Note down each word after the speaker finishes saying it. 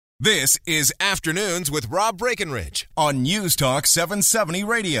This is Afternoons with Rob Breckenridge on News Talk 770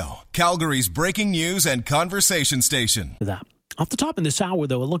 Radio, Calgary's breaking news and conversation station. That. Off the top in this hour,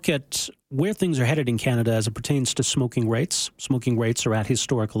 though, a look at where things are headed in Canada as it pertains to smoking rates. Smoking rates are at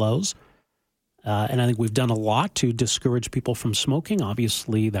historic lows. And I think we've done a lot to discourage people from smoking.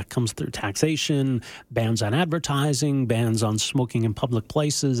 Obviously, that comes through taxation, bans on advertising, bans on smoking in public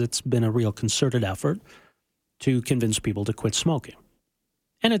places. It's been a real concerted effort to convince people to quit smoking.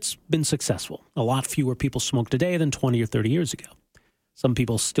 And it's been successful. A lot fewer people smoke today than 20 or 30 years ago. Some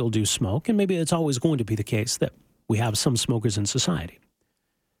people still do smoke, and maybe it's always going to be the case that we have some smokers in society.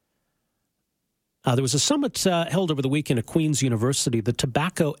 There was a summit held over the weekend at Queen's University, the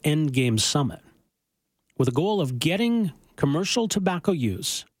Tobacco Endgame Summit, with a goal of getting commercial tobacco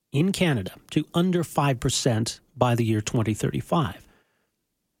use in Canada to under 5% by the year 2035.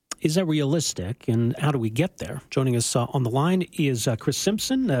 Is that realistic, and how do we get there? Joining us on the line is Chris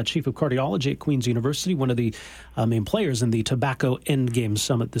Simpson, Chief of Cardiology at Queen's University, one of the main players in the Tobacco Endgame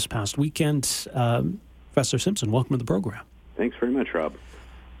Summit this past weekend. Professor Simpson, welcome to the program. Thanks very much, Rob.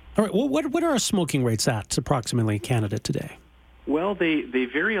 All right, well, what are our smoking rates at approximately in Canada today? Well, they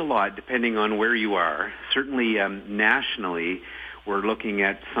vary a lot depending on where you are. Certainly nationally, we're looking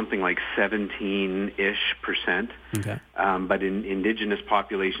at something like 17-ish%. Okay. But in Indigenous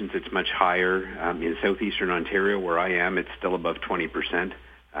populations, it's much higher. In southeastern Ontario, where I am, it's still above 20%.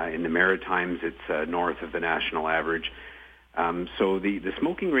 In the Maritimes, it's north of the national average. So the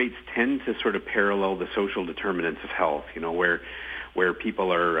smoking rates tend to sort of parallel the social determinants of health, you know, where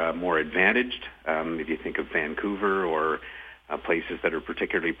people are more advantaged. If you think of Vancouver or places that are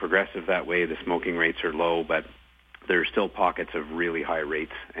particularly progressive that way, the smoking rates are low, but there are still pockets of really high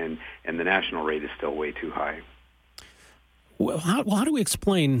rates, and the national rate is still way too high. Well, how do we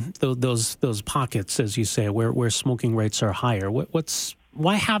explain those pockets, as you say, where smoking rates are higher?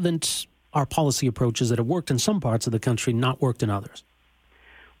 Why haven't our policy approaches that have worked in some parts of the country not worked in others?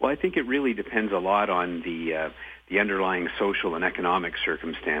 Well, I think it really depends a lot on the underlying social and economic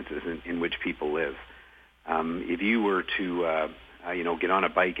circumstances in which people live. If you were to get on a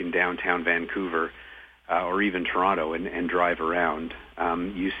bike in downtown Vancouver or even Toronto and drive around,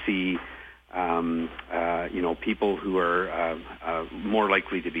 you see people who are more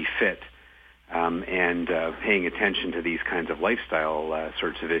likely to be fit and paying attention to these kinds of lifestyle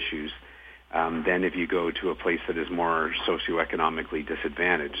sorts of issues than if you go to a place that is more socioeconomically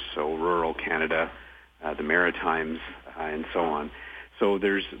disadvantaged, so rural Canada, the Maritimes, and so on. So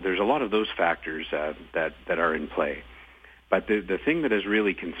there's a lot of those factors that are in play. But the thing that has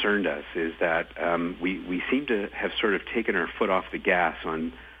really concerned us is that we seem to have sort of taken our foot off the gas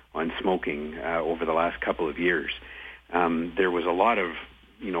on smoking over the last couple of years. There was a lot of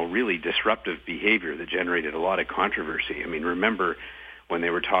really disruptive behavior that generated a lot of controversy. I mean, remember when they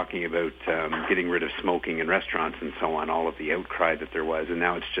were talking about getting rid of smoking in restaurants and so on, all of the outcry that there was, and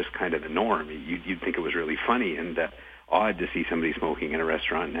now it's just kind of the norm. You'd think it was really funny and odd to see somebody smoking in a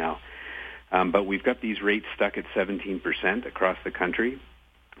restaurant now. But we've got these rates stuck at 17% across the country.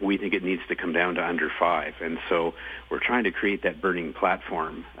 We think it needs to come down to under 5%. And so we're trying to create that burning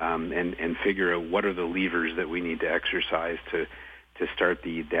platform and figure out what are the levers that we need to exercise to start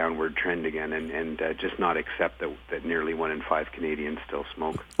the downward trend again and just not accept that nearly 1 in 5 Canadians still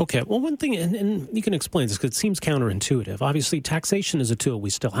smoke. Okay, well, one thing, and you can explain this because it seems counterintuitive. Obviously, taxation is a tool we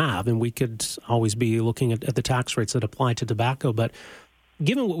still have, and we could always be looking at the tax rates that apply to tobacco, but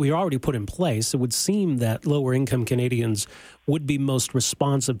given what we already put in place, it would seem that lower-income Canadians would be most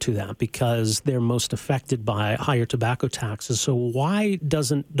responsive to that because they're most affected by higher tobacco taxes. So why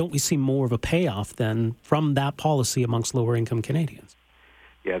don't we see more of a payoff then from that policy amongst lower-income Canadians?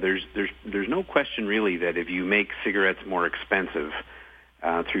 Yeah, there's no question really that if you make cigarettes more expensive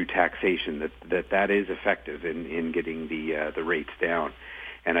through taxation, that is effective in getting the rates down.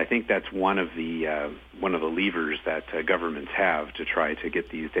 And I think that's one of the levers that governments have to try to get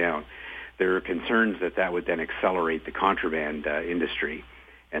these down. There are concerns that would then accelerate the contraband industry,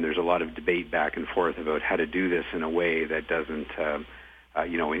 and there's a lot of debate back and forth about how to do this in a way that doesn't,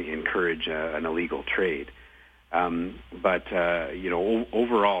 encourage an illegal trade.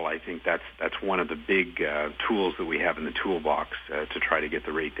 Overall, I think that's one of the big tools that we have in the toolbox to try to get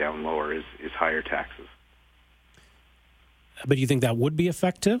the rate down lower is higher taxes. But do you think that would be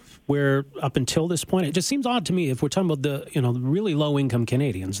effective? Where up until this point, it just seems odd to me if we're talking about the really low-income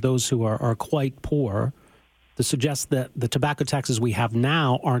Canadians, those who are quite poor, to suggest that the tobacco taxes we have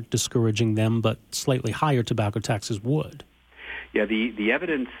now aren't discouraging them, but slightly higher tobacco taxes would. Yeah, the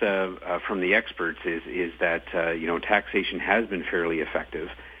evidence from the experts is that taxation has been fairly effective,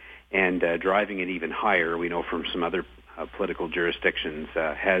 and driving it even higher. We know from some other political jurisdictions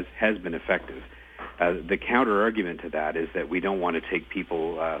has been effective. The counter argument to that is that we don't want to take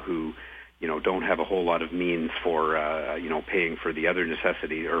people who don't have a whole lot of means for paying for the other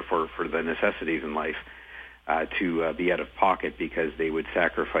necessity or for the necessities in life to be out of pocket because they would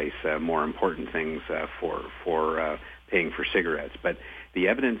sacrifice more important things for paying for cigarettes. But the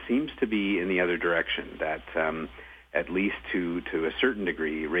evidence seems to be in the other direction, that at least to a certain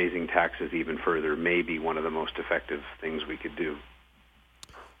degree, raising taxes even further may be one of the most effective things we could do.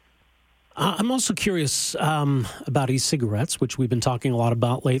 I'm also curious about e-cigarettes, which we've been talking a lot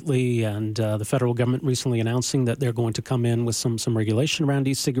about lately, and the federal government recently announcing that they're going to come in with some regulation around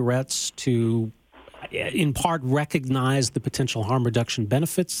e-cigarettes to, in part, recognize the potential harm reduction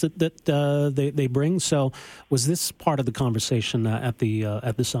benefits that they bring. So, was this part of the conversation at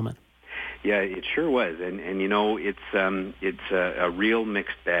the summit? Yeah, it sure was, and it's a real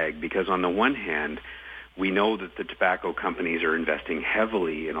mixed bag, because on the one hand, we know that the tobacco companies are investing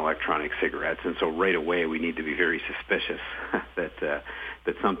heavily in electronic cigarettes, and so right away we need to be very suspicious that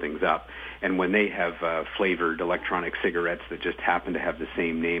something's up. And when they have flavored electronic cigarettes that just happen to have the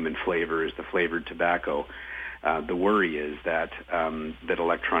same name and flavor as the flavored tobacco, the worry is that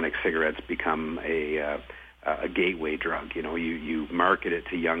electronic cigarettes become a gateway drug. You market it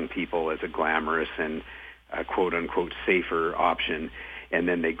to young people as a glamorous and quote unquote safer option, and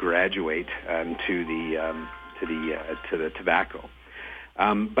then they graduate to the tobacco.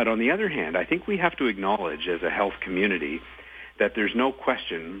 But on the other hand, I think we have to acknowledge as a health community that there's no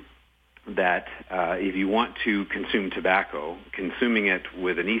question that if you want to consume tobacco, consuming it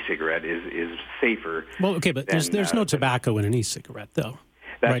with an e-cigarette is safer. Well, okay, but there's no tobacco in an e-cigarette, though.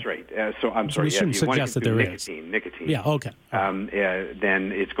 That's right. So I'm sorry. We shouldn't suggest that there is. Nicotine. Yeah. Okay.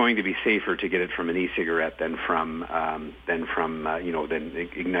 Then it's going to be safer to get it from an e-cigarette than from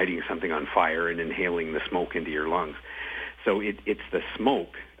igniting something on fire and inhaling the smoke into your lungs. So it's the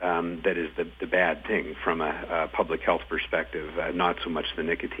smoke that is the bad thing from a public health perspective, not so much the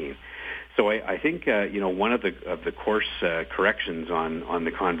nicotine. So I think one of the course corrections on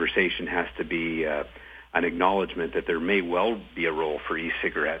the conversation has to be an acknowledgement that there may well be a role for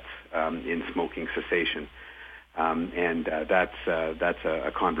e-cigarettes in smoking cessation, and that's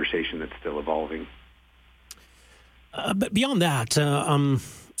a conversation that's still evolving. But beyond that,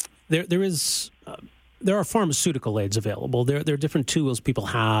 there are pharmaceutical aids available. There are different tools people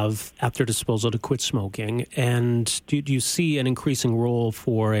have at their disposal to quit smoking. And do you see an increasing role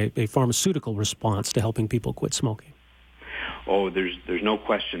for a pharmaceutical response to helping people quit smoking? Oh, there's no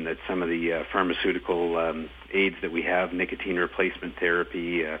question that some of the pharmaceutical aids that we have, nicotine replacement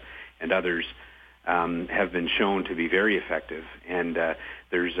therapy and others, have been shown to be very effective. And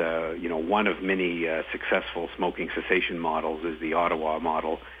there's one of many successful smoking cessation models is the Ottawa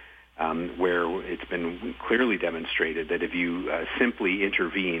model, where it's been clearly demonstrated that if you simply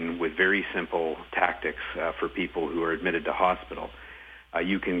intervene with very simple tactics for people who are admitted to hospital,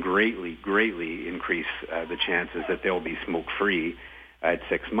 you can greatly increase the chances that they'll be smoke-free at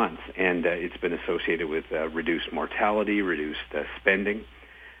 6 months. And it's been associated with reduced mortality, reduced spending.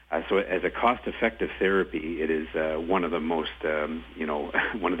 So as a cost-effective therapy, it is one of the most,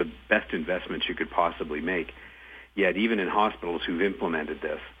 one of the best investments you could possibly make. Yet even in hospitals who've implemented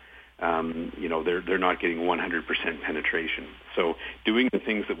this, they're not getting 100% penetration. So doing the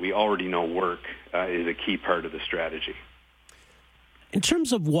things that we already know work is a key part of the strategy. In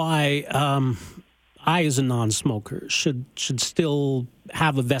terms of why I, as a non-smoker, should still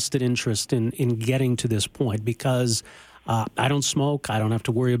have a vested interest in getting to this point, because I don't smoke. I don't have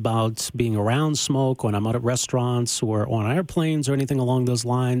to worry about being around smoke when I'm out at restaurants or on airplanes or anything along those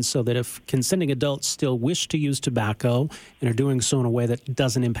lines, so that if consenting adults still wish to use tobacco and are doing so in a way that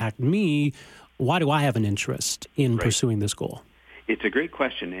doesn't impact me, why do I have an interest in pursuing this goal? It's a great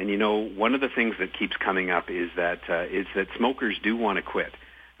question, and one of the things that keeps coming up is that smokers do want to quit.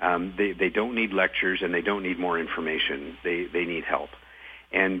 They don't need lectures and they don't need more information. They need help,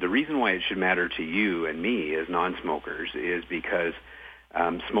 and the reason why it should matter to you and me as non-smokers is because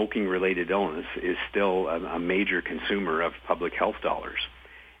smoking-related illness is still a major consumer of public health dollars,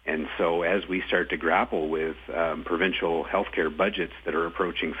 and so as we start to grapple with provincial healthcare budgets that are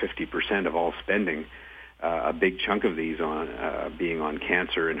approaching 50% of all spending. A big chunk of these being on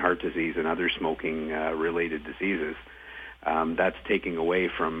cancer and heart disease and other smoking-related diseases, that's taking away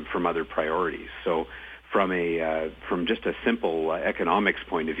from other priorities. So, from just a simple economics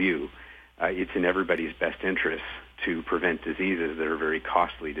point of view, it's in everybody's best interest to prevent diseases that are very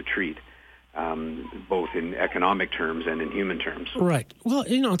costly to treat. both in economic terms and in human terms. Right. Well,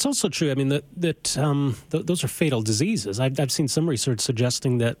 it's also true. I mean, those are fatal diseases. I've seen some research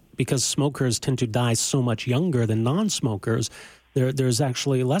suggesting that because smokers tend to die so much younger than non-smokers, there's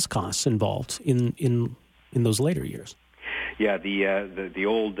actually less costs involved in those later years. Yeah, the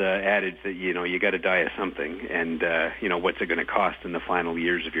old adage that you got to die of something, and what's it going to cost in the final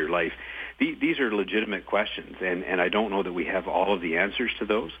years of your life? These are legitimate questions, and I don't know that we have all of the answers to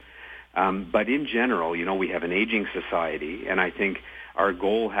those. But in general, we have an aging society, and I think our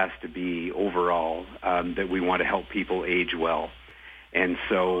goal has to be overall that we want to help people age well. And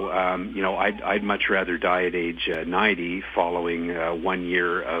so, I'd much rather die at age 90 following 1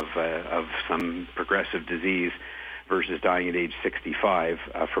 year of some progressive disease versus dying at age 65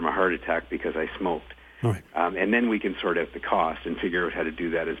 from a heart attack because I smoked. All right. And then we can sort out the cost and figure out how to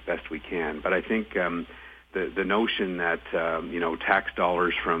do that as best we can. But I think the notion that tax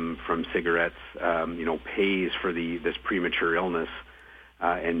dollars from cigarettes pays for this premature illness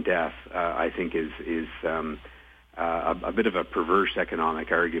and death, I think is a bit of a perverse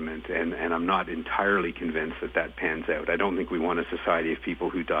economic argument, and I'm not entirely convinced that pans out. I don't think we want a society of people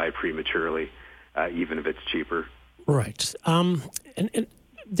who die prematurely, even if it's cheaper. Right. And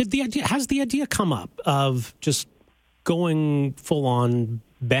has the idea come up of just going full on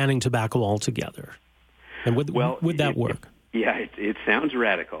banning tobacco altogether? And would that work? It sounds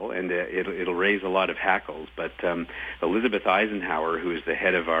radical, and it'll raise a lot of hackles. But Elizabeth Eisenhower, who is the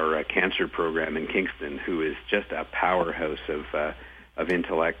head of our cancer program in Kingston, who is just a powerhouse of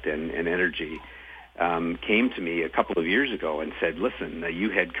intellect and energy, came to me a couple of years ago and said, "Listen, you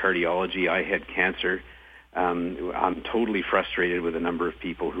had cardiology, I had cancer. I'm totally frustrated with a number of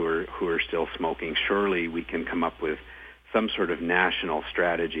people who are still smoking. Surely we can come up with some sort of national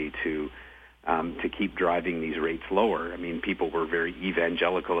strategy to keep driving these rates lower." I mean, people were very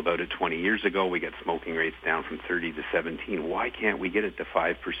evangelical about it 20 years ago. We got smoking rates down from 30 to 17. Why can't we get it to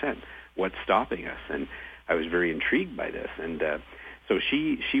 5%? What's stopping us? And I was very intrigued by this. And so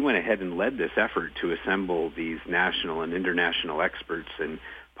she went ahead and led this effort to assemble these national and international experts in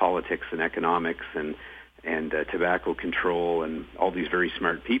politics and economics and tobacco control and all these very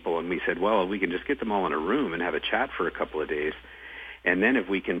smart people. And we said, well, we can just get them all in a room and have a chat for a couple of days. And then if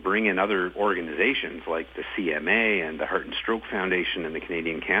we can bring in other organizations like the CMA and the Heart and Stroke Foundation and the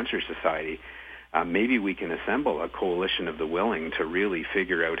Canadian Cancer Society, maybe we can assemble a coalition of the willing to really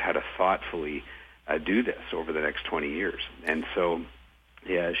figure out how to thoughtfully do this over the next 20 years. And so,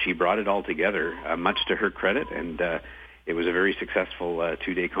 she brought it all together, much to her credit, and it was a very successful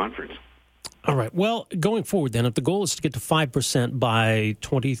 2-day conference. All right. Well, going forward then, if the goal is to get to 5% by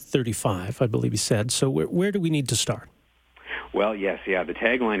 2035, I believe you said, so where do we need to start? Well, yes, the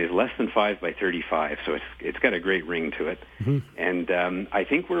tagline is less than 5 by 35, so it's got a great ring to it. Mm-hmm. And I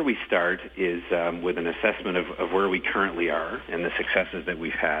think where we start is with an assessment of where we currently are and the successes that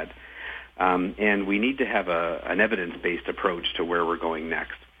we've had. And we need to have an evidence-based approach to where we're going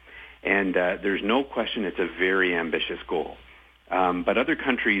next. And there's no question it's a very ambitious goal. But other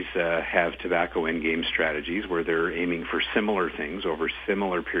countries have tobacco endgame strategies where they're aiming for similar things over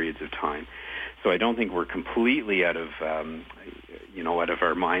similar periods of time. So I don't think we're completely out of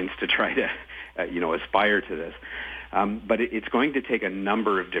our minds to try to, aspire to this. But it's going to take a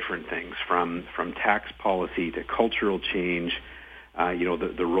number of different things, from tax policy to cultural change.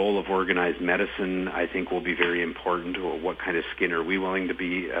 The role of organized medicine, I think, will be very important. What kind of skin are we willing to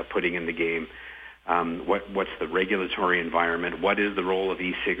be putting in the game? What's the regulatory environment? What is the role of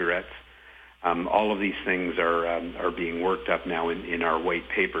e-cigarettes? All of these things are being worked up now in our white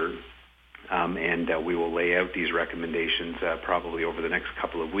paper. And we will lay out these recommendations probably over the next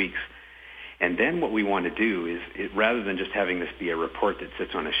couple of weeks. And then what we want to do is rather than just having this be a report that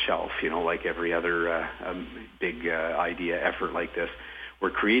sits on a shelf, like every other big idea effort like this,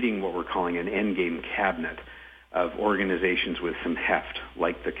 we're creating what we're calling an endgame cabinet of organizations with some heft,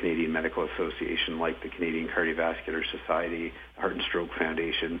 like the Canadian Medical Association, like the Canadian Cardiovascular Society, Heart and Stroke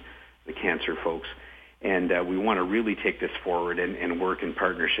Foundation, the cancer folks. And we want to really take this forward and work in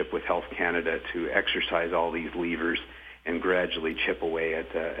partnership with Health Canada to exercise all these levers and gradually chip away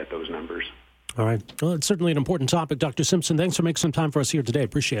at those numbers. All right. Well, it's certainly an important topic. Dr. Simpson, thanks for making some time for us here today.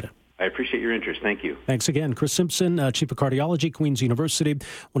 Appreciate it. I appreciate your interest. Thank you. Thanks again. Chris Simpson, Chief of Cardiology, Queen's University,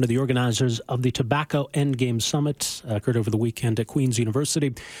 one of the organizers of the Tobacco Endgame Summit, occurred over the weekend at Queen's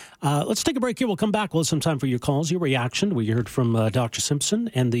University. Let's take a break here. We'll come back. We'll have some time for your calls, your reaction. We heard from Dr. Simpson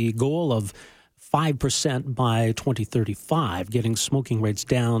and the goal of 5% by 2035, getting smoking rates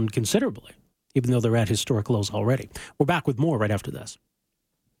down considerably, even though they're at historic lows already. We're back with more right after this.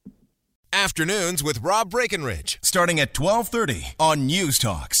 Afternoons with Rob Breckenridge, starting at 12:30 on News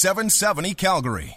Talk 770 Calgary.